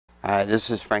Hi, this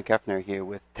is Frank Hoeffner here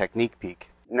with Technique Peek.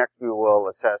 Next we will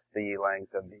assess the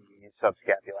length of the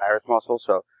subscapularis muscle.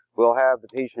 So we'll have the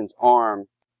patient's arm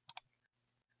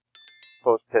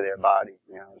close to their body.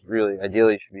 It's really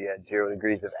ideally should be at 0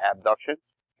 degrees of abduction.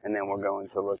 And then we're going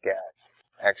to look at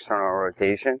external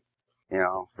rotation.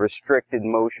 Restricted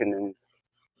motion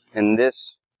in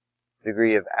this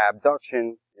degree of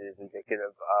abduction is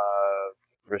indicative of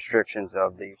restrictions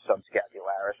of the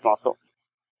subscapularis muscle.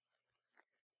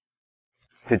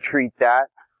 To treat that,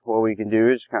 what we can do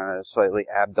is kind of slightly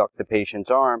abduct the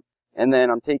patient's arm, and then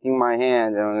I'm taking my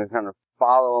hand and I'm going to kind of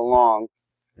follow along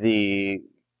the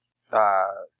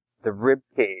rib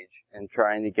cage and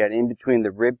trying to get in between the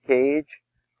rib cage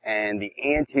and the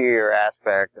anterior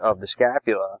aspect of the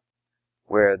scapula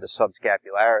where the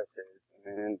subscapularis is.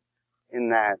 And in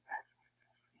that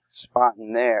spot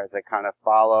in there, as I kind of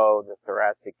follow the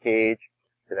thoracic cage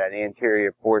to that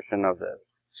anterior portion of the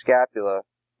scapula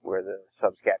where the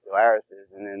subscapularis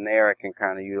is, and in there I can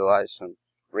kind of utilize some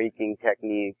raking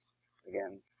techniques,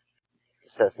 again,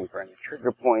 assessing for any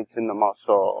trigger points in the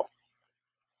muscle,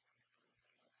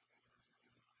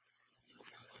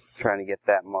 trying to get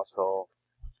that muscle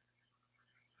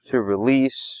to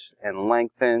release and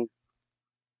lengthen.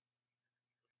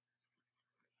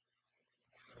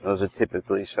 Those are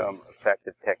typically some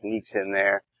effective techniques in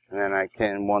there, and then I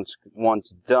can, once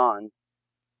done,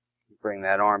 bring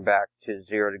that arm back to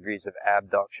 0 degrees of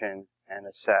abduction and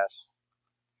assess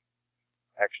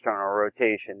external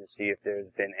rotation to see if there's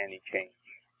been any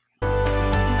change.